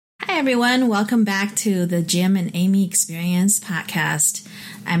Hi, everyone. Welcome back to the Jim and Amy Experience podcast.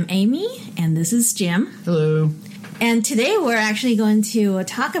 I'm Amy, and this is Jim. Hello. And today we're actually going to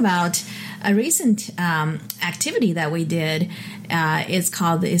talk about a recent activity that we did. It's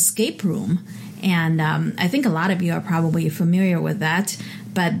called the Escape Room. And I think a lot of you are probably familiar with that.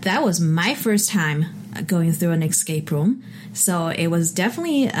 But that was my first time going through an escape room. So it was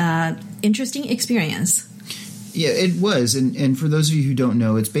definitely an interesting experience. Yeah, it was. And for those of you who don't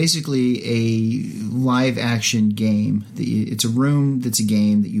know, it's basically a live action game. It's a room that's a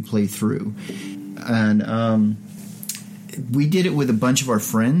game that you play through. And we did it with a bunch of our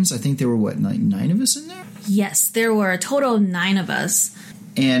friends. I think there were, nine of us in there? Yes, there were a total of 9 of us.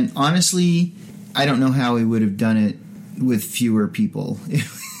 And honestly, I don't know how we would have done it with fewer people.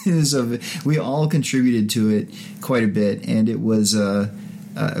 We all contributed to it quite a bit, and it was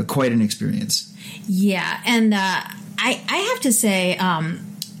quite an experience. Yeah, and I have to say,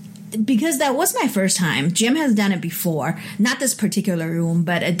 because that was my first time, Jim has done it before, not this particular room,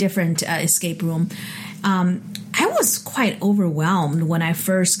 but a different escape room. I was quite overwhelmed when I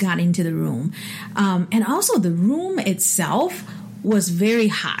first got into the room. And also the room itself was very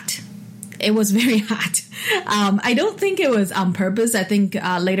hot. It was very hot. I don't think it was on purpose. I think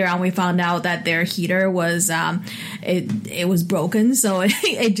later on we found out that their heater was it was broken, so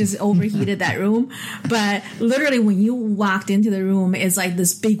it just overheated that room. But literally, when you walked into the room, it's like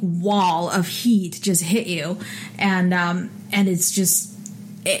this big wall of heat just hit you, and it's just.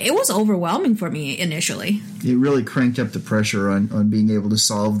 It was overwhelming for me initially. It really cranked up the pressure on being able to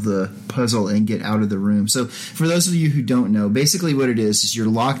solve the puzzle and get out of the room. So for those of you who don't know, basically what it is you're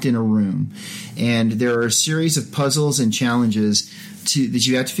locked in a room, and there are a series of puzzles and challenges that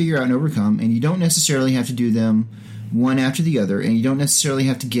you have to figure out and overcome, and you don't necessarily have to do them one after the other, and you don't necessarily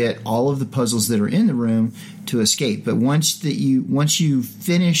have to get all of the puzzles that are in the room to escape. But once you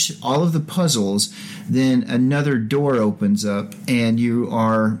finish all of the puzzles, then another door opens up, and you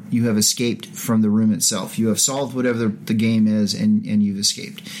have escaped from the room itself. You have solved whatever the game is, and you've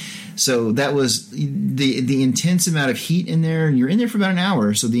escaped. So that was the intense amount of heat in there, and you're in there for about an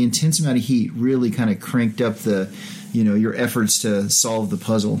hour. So the intense amount of heat really kind of cranked up your efforts to solve the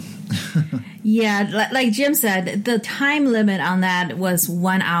puzzle. Yeah, like Jim said, the time limit on that was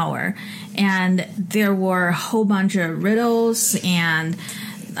 1 hour, and there were a whole bunch of riddles and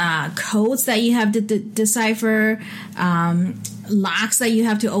codes that you have to decipher, locks that you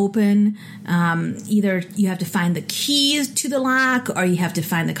have to open. Either you have to find the keys to the lock, or you have to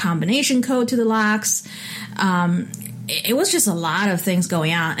find the combination code to the locks. It was just a lot of things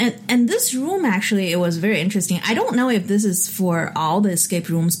going on. And this room, actually, it was very interesting. I don't know if this is for all the escape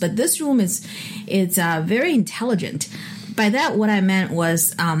rooms, but this room it's very intelligent. By that, what I meant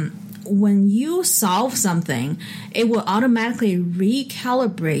was when you solve something, it will automatically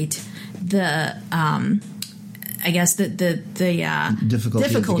recalibrate the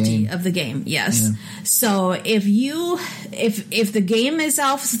difficulty of the game. Yes. Yeah. So if the game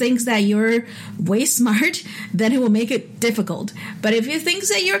itself thinks that you're way smart, then it will make it difficult. But if it thinks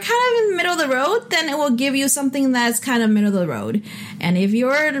that you're kind of in the middle of the road, then it will give you something that's kind of middle of the road. And if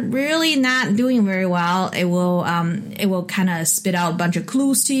you're really not doing very well, it will kind of spit out a bunch of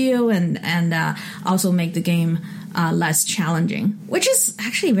clues to you and also make the game less challenging, which is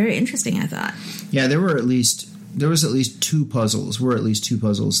actually very interesting, I thought. Yeah, there was at least two puzzles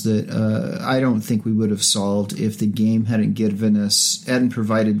that I don't think we would have solved if the game hadn't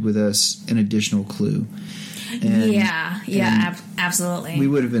provided with us an additional clue. Absolutely. We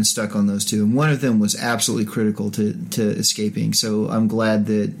would have been stuck on those two, and one of them was absolutely critical to escaping. So I am glad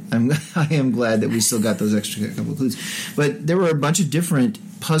that we still got those extra couple of clues. But there were a bunch of different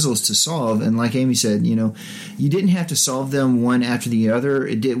puzzles to solve, and like Amy said, you didn't have to solve them one after the other.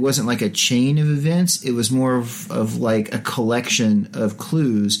 It wasn't like a chain of events. It was more of like a collection of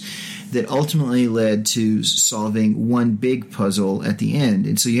clues that ultimately led to solving one big puzzle at the end.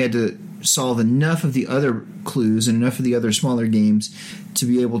 And so you had to solve enough of the other clues and enough of the other smaller games to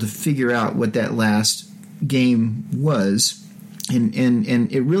be able to figure out what that last game was. And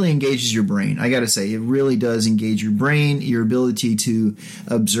it really engages your brain. I got to say, it really does engage your brain, your ability to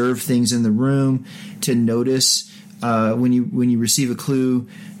observe things in the room, to notice when you receive a clue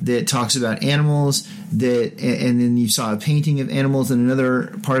that talks about animals, and then you saw a painting of animals in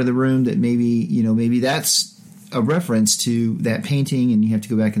another part of the room that maybe that's a reference to that painting, and you have to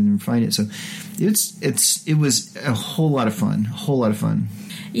go back and find it. So it was a whole lot of fun.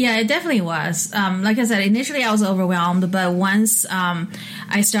 Yeah, it definitely was. Like I said, initially I was overwhelmed, but once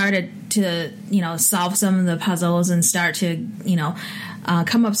I started to, solve some of the puzzles and start to,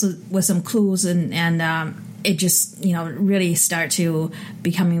 come up with some clues and it just, really start to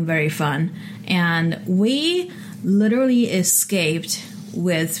becoming very fun. And we literally escaped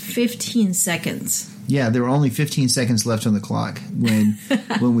with 15 seconds. Yeah, there were only 15 seconds left on the clock when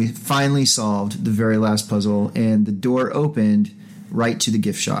we finally solved the very last puzzle, and the door opened right to the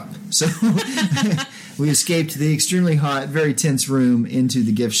gift shop. So we escaped the extremely hot, very tense room into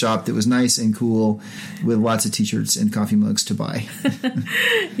the gift shop that was nice and cool with lots of t-shirts and coffee mugs to buy.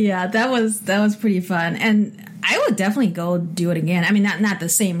 Yeah, that was pretty fun. And I would definitely go do it again. I mean, not the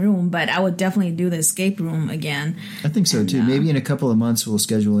same room, but I would definitely do the escape room again. I think so, too. Maybe in a couple of months we'll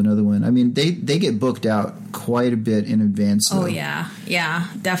schedule another one. I mean, they get booked out quite a bit in advance. Though. Oh, yeah. Yeah,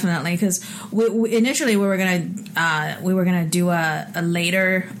 definitely. Because we initially we were gonna do a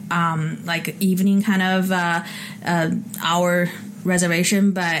later, like evening kind of hour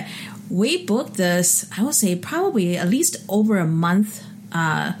reservation, but we booked this, I would say, probably at least over a month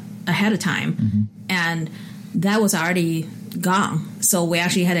ahead of time. Mm-hmm. And that was already gone. So we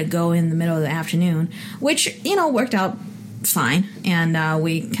actually had to go in the middle of the afternoon, which, worked out fine. And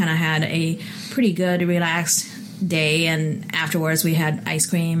we kind of had a pretty good, relaxed day. And afterwards, we had ice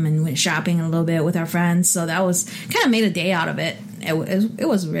cream and went shopping a little bit with our friends. So that was kind of made a day out of it. It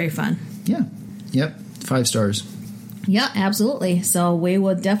was very fun. Yeah. Yep. 5 stars. Yeah, absolutely. So we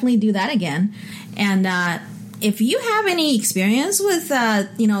will definitely do that again. And if you have any experience with,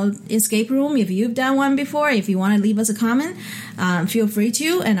 escape room, if you've done one before, if you want to leave us a comment, feel free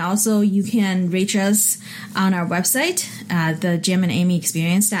to. And also you can reach us on our website,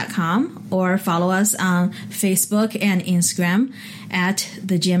 thejimandamyexperience.com, or follow us on Facebook and Instagram at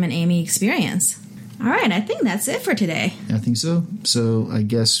the Jim and Amy Experience. All right, I think that's it for today. I think so. So I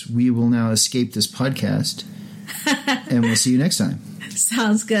guess we will now escape this podcast, and we'll see you next time.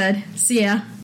 Sounds good. See ya.